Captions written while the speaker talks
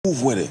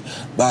move with it.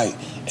 Like,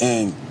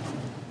 and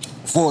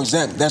for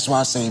example, that's why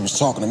I say he was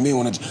talking to me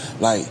when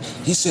like,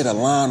 he said a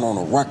line on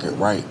a record,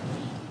 right?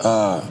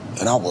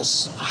 And I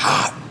was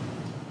hot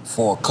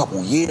for a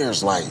couple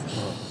years, like,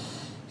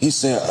 he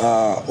said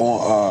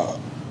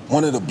on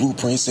one of the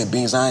blueprints, he said,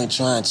 Beans, I ain't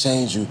trying to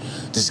change you,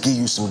 just give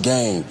you some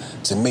game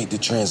to make the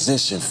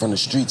transition from the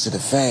street to the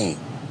fame.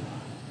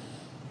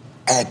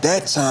 At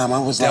that time, I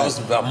was that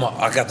like...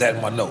 I got that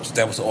in my notes.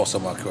 That was also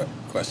my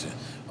question.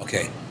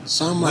 Okay.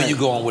 So I'm Where like, you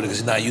going with it?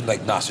 Because now you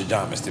like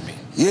Nostradamus to me.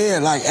 Yeah,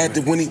 like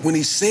when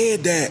he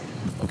said that...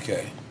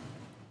 Okay.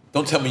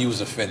 Don't tell me you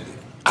was offended.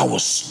 I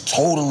was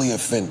totally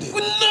offended. No!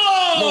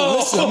 No,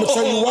 listen, I'm gonna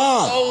tell you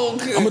why. Oh,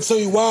 okay. I'm gonna tell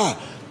you why.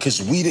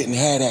 Because we didn't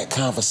have that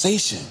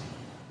conversation.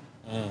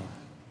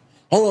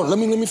 Hold on, let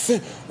me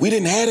finish. We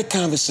didn't have a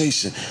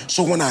conversation.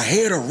 So when I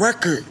hear the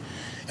record,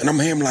 and I'm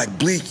hearing like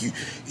Bleak, you know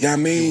what I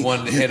mean? You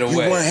wanted to head away.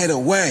 You want to head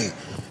away.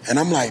 And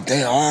I'm like,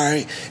 damn, all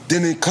right.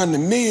 Then it come to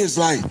me, it's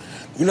like,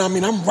 you know what I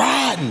mean? I'm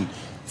riding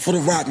for the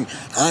rotten.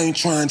 I ain't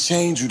trying to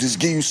change you, just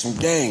give you some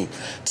game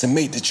to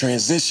make the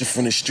transition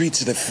from the street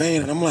to the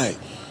fan. And I'm like,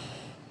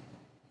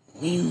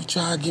 when you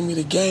try to give me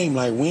the game,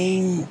 like, we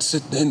ain't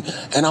sitting,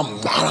 and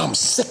I'm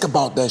sick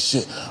about that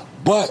shit.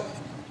 But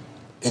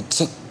it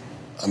took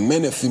a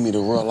minute for me to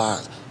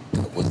realize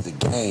that was the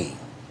game.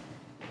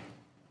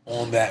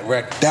 On that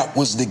record. That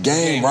was the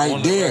game right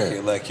on the there.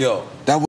 record, like, yo. That was